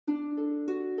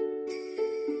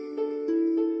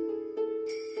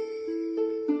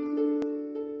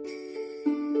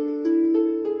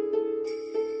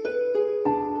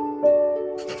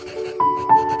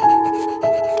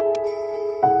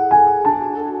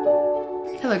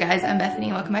Hello guys, I'm Bethany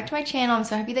and welcome back to my channel. I'm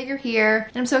so happy that you're here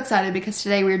and I'm so excited because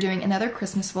today we're doing another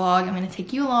Christmas vlog. I'm going to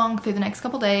take you along through the next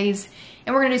couple days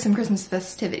and we're going to do some Christmas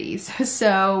festivities.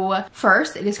 So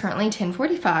first, it is currently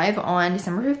 10:45 on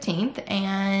December 15th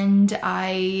and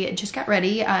I just got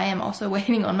ready. I am also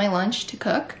waiting on my lunch to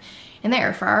cook in the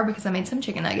air fryer because I made some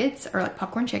chicken nuggets, or like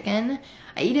popcorn chicken.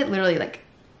 I eat it literally like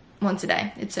once a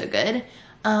day. It's so good.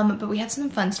 But we have some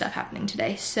fun stuff happening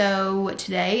today. So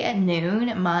today at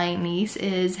noon, my niece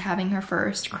is having her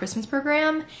first Christmas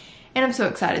program and I'm so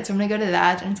excited. So I'm gonna go to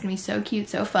that and it's gonna be so cute,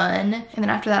 so fun. And then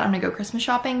after that, I'm gonna go Christmas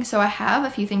shopping. So I have a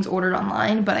few things ordered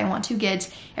online, but I want to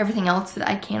get everything else that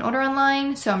I can order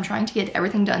online. So I'm trying to get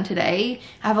everything done today.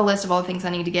 I have a list of all the things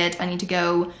I need to get. I need to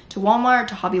go to Walmart,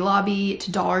 to Hobby Lobby,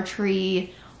 to Dollar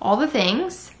Tree, all the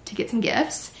things to get some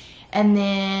gifts. And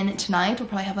then tonight we'll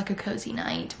probably have like a cozy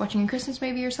night, watching a Christmas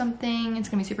movie or something. It's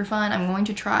gonna be super fun. I'm going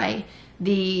to try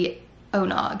the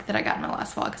nog that I got in my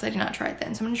last vlog because I did not try it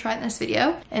then. So I'm gonna try it in this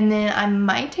video. And then I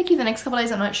might take you the next couple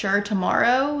days, I'm not sure.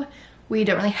 Tomorrow, we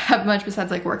don't really have much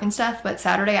besides like work and stuff, but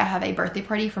Saturday I have a birthday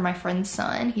party for my friend's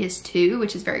son. He is 2,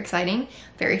 which is very exciting,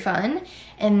 very fun.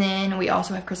 And then we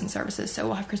also have Christmas services. So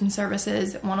we'll have Christmas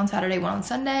services, one on Saturday, one on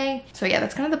Sunday. So yeah,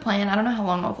 that's kind of the plan. I don't know how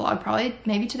long I'll vlog, probably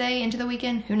maybe today into the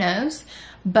weekend, who knows?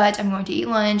 But I'm going to eat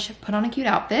lunch, put on a cute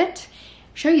outfit,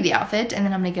 show you the outfit, and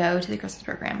then I'm gonna go to the Christmas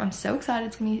program. I'm so excited,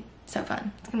 it's gonna be so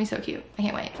fun. It's gonna be so cute, I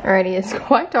can't wait. Alrighty, it's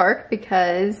quite dark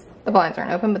because the blinds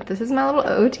aren't open, but this is my little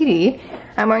OOTD.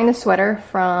 I'm wearing the sweater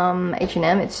from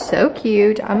H&M. It's so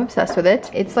cute. I'm obsessed with it.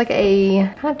 It's like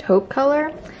a kind of taupe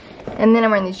color. And then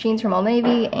I'm wearing these jeans from Old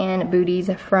Navy and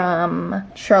booties from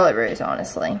Charlotte Russe,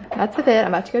 honestly. That's the fit. I'm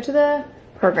about to go to the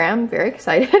program. Very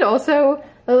excited. Also,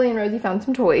 Lily and Rosie found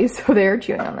some toys, so they're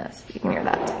chewing on this. You can hear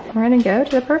that. We're gonna go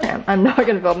to the program. I'm not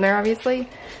gonna film there, obviously,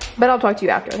 but I'll talk to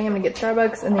you after. I think I'm gonna get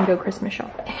Starbucks and then go Christmas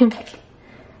shopping.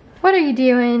 What are you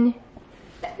doing?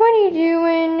 What are you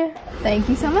doing? Thank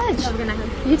you so much. Have a good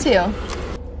night. You too.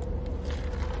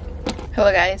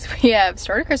 Hello guys, we have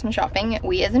started Christmas shopping,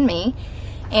 we as in me,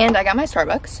 and I got my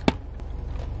Starbucks.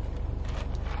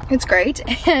 It's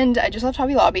great, and I just left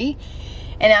Hobby Lobby,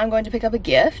 and now I'm going to pick up a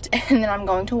gift, and then I'm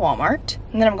going to Walmart,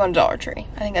 and then I'm going to Dollar Tree.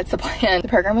 I think that's the plan. The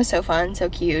program was so fun, so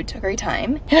cute, a great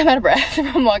time, and I'm out of breath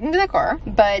from walking to the car,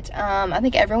 but I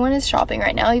think everyone is shopping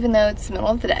right now, even though it's the middle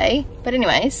of the day. But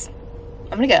anyways,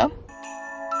 I'm gonna go.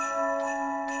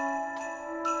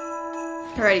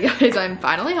 Alrighty guys, I'm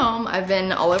finally home. I've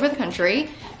been all over the country.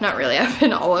 Not really, I've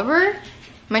been all over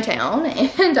my town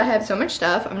and I have so much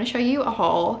stuff. I'm gonna show you a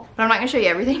haul, but I'm not gonna show you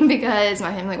everything because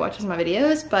my family watches my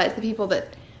videos, but the people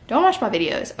that don't watch my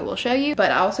videos, I will show you.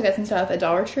 But I also got some stuff at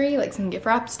Dollar Tree, like some gift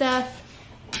wrap stuff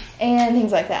and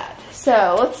things like that.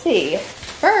 So let's see.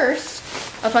 First,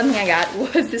 a fun thing I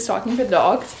got was this stocking for the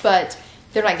dogs, but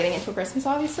they're not getting it till Christmas,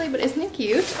 obviously, but isn't it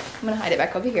cute? I'm gonna hide it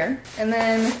back over here. And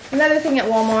then another thing at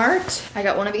Walmart, I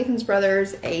got one of Ethan's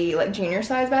brothers a like junior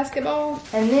size basketball.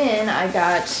 And then I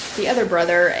got the other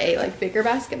brother a like bigger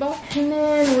basketball. And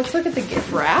then let's look at the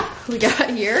gift wrap we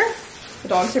got here. The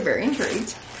dogs are very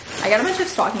intrigued. I got a bunch of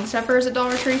stocking stuffers at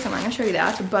Dollar Tree, so I'm not gonna show you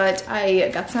that, but I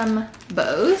got some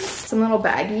bows, some little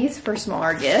baggies for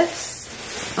smaller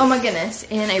gifts. Oh my goodness,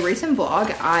 in a recent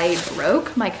vlog, I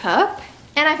broke my cup.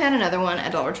 And I found another one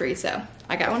at Dollar Tree, so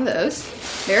I got one of those.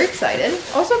 Very excited.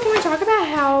 Also, can we talk about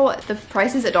how the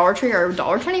prices at Dollar Tree are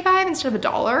 $1.25 instead of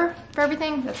 $1 for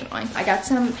everything? That's annoying. I got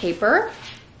some paper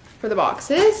for the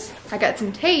boxes. I got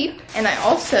some tape, and I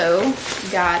also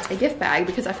got a gift bag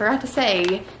because I forgot to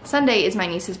say Sunday is my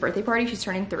niece's birthday party. She's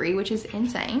turning 3, which is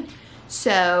insane.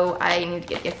 So I need to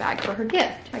get a gift bag for her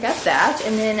gift. I got that,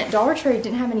 and then Dollar Tree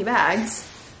didn't have any bags.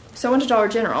 So I went to Dollar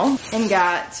General and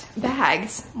got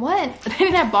bags. What? They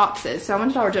didn't have boxes. So I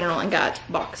went to Dollar General and got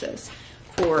boxes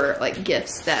for like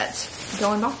gifts that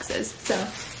go in boxes. So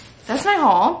that's my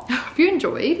haul. I hope you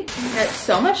enjoyed. Got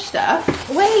so much stuff.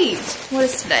 Wait, what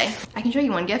is today? I can show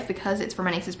you one gift because it's for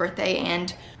my niece's birthday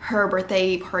and her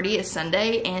birthday party is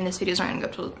Sunday and this video's not gonna go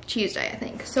up till Tuesday, I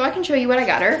think. So I can show you what I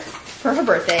got her for her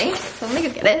birthday. So let me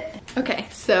go get it. Okay,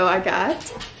 so I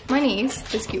got my niece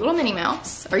this cute little Minnie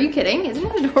Mouse. Are you kidding? Isn't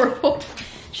it adorable?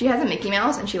 She has a Mickey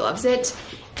Mouse and she loves it.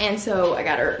 And so I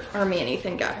got her, or me and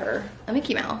Ethan got her a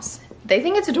Mickey Mouse. They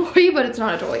think it's a toy, but it's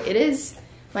not a toy. It is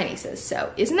my niece's.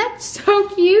 So isn't that so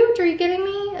cute? Are you kidding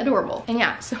me? Adorable. And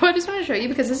yeah, so I just want to show you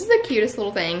because this is the cutest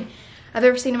little thing I've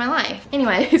ever seen in my life.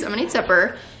 Anyways, I'm gonna eat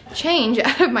supper, change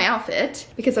out of my outfit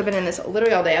because I've been in this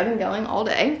literally all day. I've been going all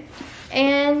day.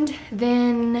 And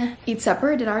then eat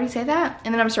supper. Did I already say that?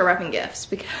 And then I'm gonna start wrapping gifts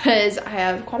because I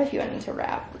have quite a few I need to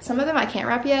wrap. Some of them I can't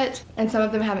wrap yet and some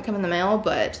of them haven't come in the mail,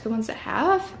 but the ones that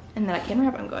have, and then I can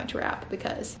wrap, I'm going to wrap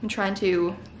because I'm trying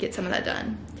to get some of that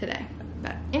done today.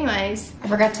 But anyways, I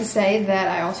forgot to say that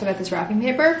I also got this wrapping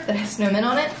paper that has snowmen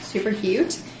on it, super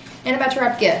cute, and I'm about to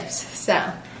wrap gifts. So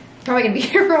I'm probably gonna be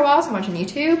here for a while, so I'm watching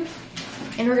YouTube,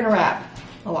 and we're gonna wrap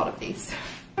a lot of these.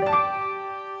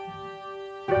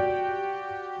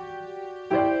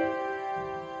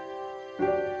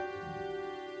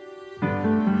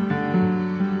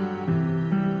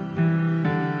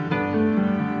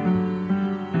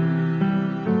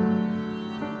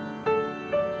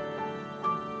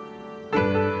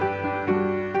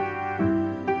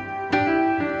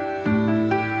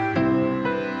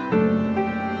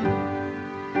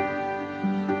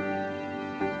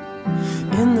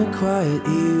 In the quiet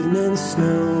evening,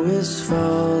 snow is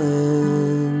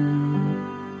falling,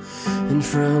 and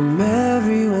from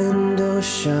every window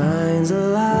shines a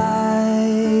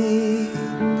light.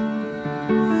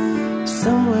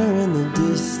 Somewhere in the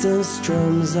distance,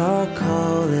 drums are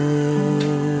calling,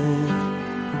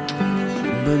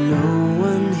 but no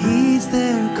one heeds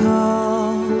their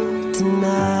call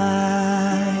tonight.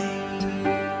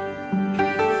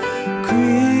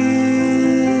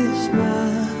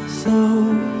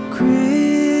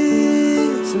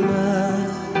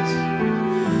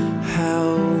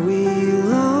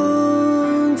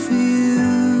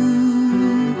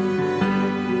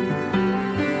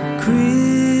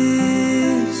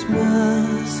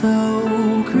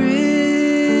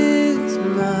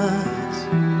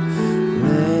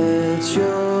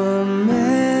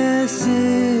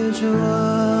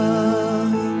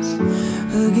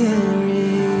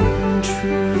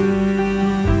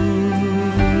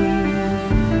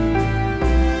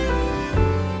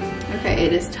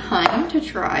 It is time to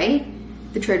try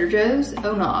the Trader Joe's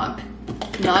Eggnog,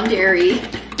 non-dairy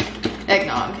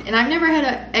eggnog. And I've never had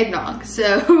an eggnog,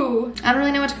 so I don't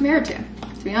really know what to compare it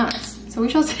to be honest. So we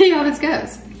shall see how this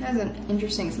goes. That has an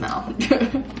interesting smell.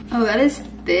 Oh, that is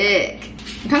thick.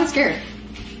 I'm kind of scared.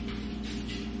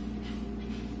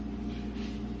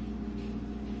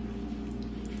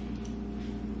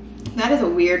 That is a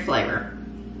weird flavor.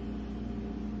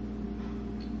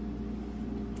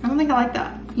 I don't think I like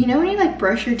that. You know when you like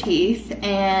brush your teeth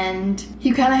and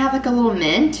you kind of have like a little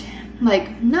mint?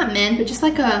 Like, not mint, but just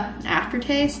like a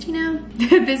aftertaste, you know?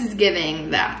 This is giving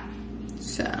that.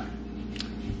 So,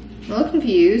 I'm a little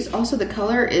confused. Also, the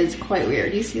color is quite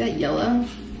weird. Do you see that yellow?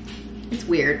 It's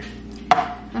weird.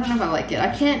 I don't know if I like it.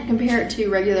 I can't compare it to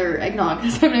regular eggnog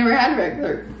because I've never had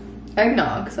regular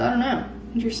eggnog, so I don't know.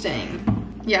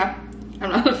 Interesting. Yeah,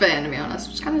 I'm not a fan, to be honest.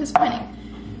 It's kind of disappointing.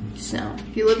 So,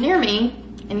 if you live near me,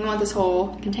 and you want this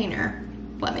whole container,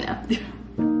 let me know.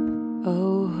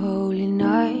 Oh, holy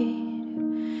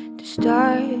night, the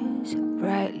stars are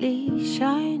brightly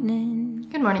shining.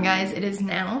 Good morning, guys. It is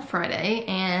now Friday,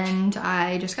 and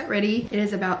I just got ready. It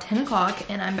is about 10 o'clock,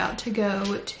 and I'm about to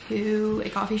go to a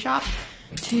coffee shop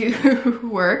to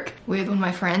work with one of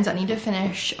my friends. I need to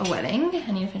finish a wedding.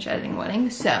 I need to finish editing a wedding,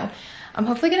 so I'm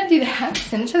hopefully gonna do that,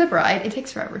 send it to the bride. It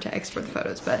takes forever to export the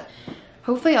photos, but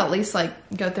hopefully I'll at least like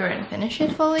go through it and finish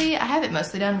it fully. I have it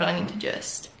mostly done, but I need to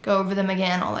just go over them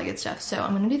again, all that good stuff. So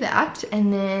I'm gonna do that.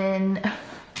 And then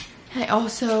I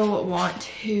also want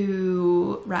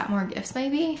to wrap more gifts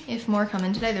maybe. If more come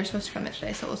in today, they're supposed to come in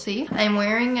today, so we'll see. I'm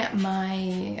wearing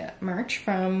my merch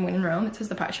from When in Rome. It says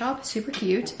The Pie Shop, super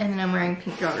cute. And then I'm wearing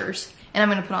pink joggers. And I'm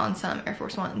gonna put on some Air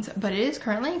Force Ones. But it is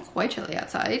currently quite chilly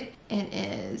outside. It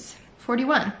is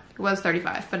 41. It was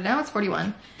 35, but now it's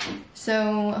 41.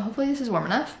 So hopefully this is warm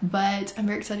enough, but I'm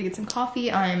very excited to get some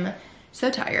coffee. I'm so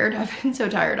tired. I've been so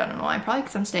tired, I don't know why. Probably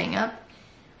because I'm staying up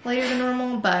later than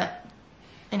normal, but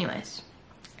anyways.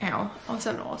 Ow, I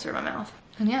also have an ulcer in my mouth.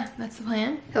 And yeah, that's the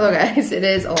plan. Hello guys, it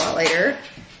is a lot later.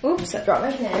 Oops, I dropped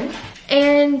my pen.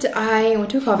 And I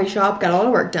went to a coffee shop, got a lot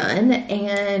of work done,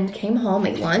 and came home,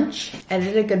 ate lunch,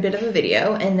 edited a good bit of a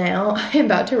video, and now I'm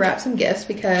about to wrap some gifts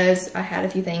because I had a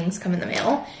few things come in the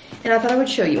mail, and I thought I would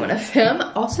show you one of them.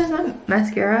 Also, my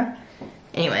mascara.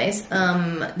 Anyways,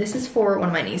 this is for one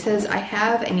of my nieces. I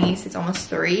have a niece that's almost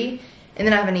 3, and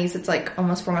then I have a niece that's like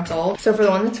almost 4 months old. So for the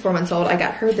one that's 4 months old, I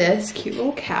got her this cute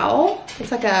little cowl.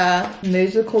 It's like a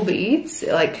musical beads.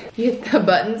 Like you hit the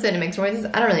buttons and it makes noises.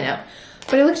 I don't really know,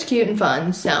 but it looks cute and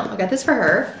fun. So I got this for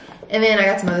her. And then I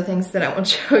got some other things that I want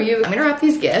to show you. I'm gonna wrap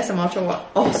these gifts. I'm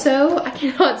also, I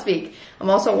cannot speak. I'm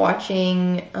also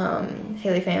watching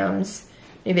Haley Pham's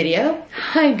new video.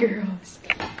 Hi girls.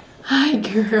 Hi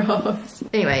girls.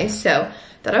 Anyway, so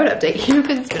thought I would update you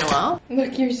because it's been a while.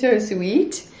 Look, you're so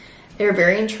sweet. They're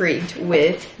very intrigued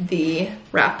with the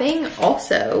wrapping.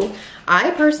 Also,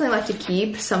 I personally like to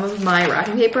keep some of my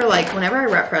wrapping paper, like whenever I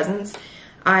wrap presents,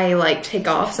 I like take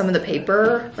off some of the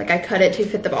paper, like I cut it to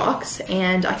fit the box,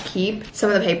 and I keep some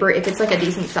of the paper if it's like a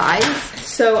decent size,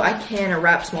 so I can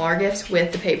wrap smaller gifts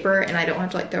with the paper and I don't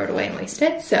have to like throw it away and waste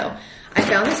it. So I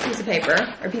found this piece of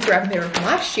paper, or piece of wrapping paper from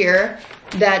last year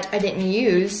that I didn't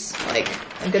use, like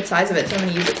a good size of it, so I'm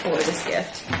gonna use it for this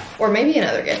gift. Or maybe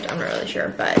another gift, I'm not really sure,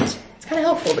 but it's kind of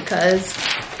helpful because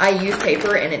I use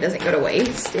paper and it doesn't go to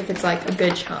waste if it's like a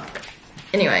good chunk.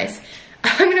 Anyways,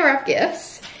 I'm gonna wrap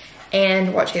gifts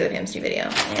and watch Haley Pam's new video.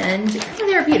 And it's kind of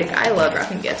therapeutic. I love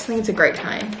wrapping gifts. I think it's a great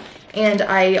time. And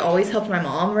I always helped my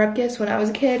mom wrap gifts when I was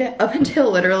a kid, up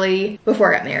until literally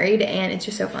before I got married, and it's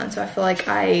just so fun. So I feel like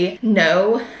I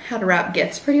know how to wrap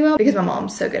gifts pretty well because my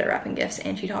mom's so good at wrapping gifts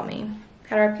and she taught me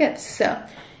how to wrap gifts. So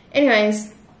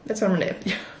anyways, that's what I'm gonna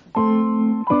do.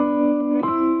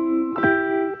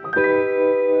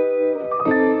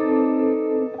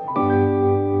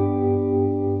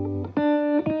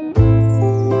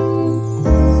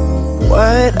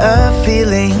 What a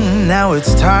feeling, now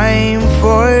it's time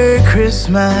for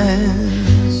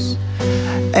Christmas.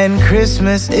 And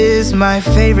Christmas is my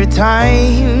favorite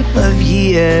time of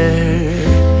year.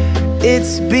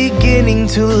 It's beginning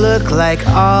to look like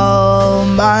all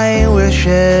my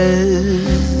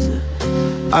wishes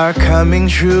are coming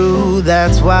true,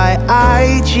 that's why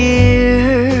I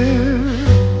cheer.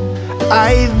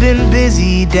 I've been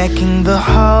busy decking the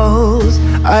halls,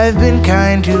 I've been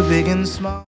kind to big and small.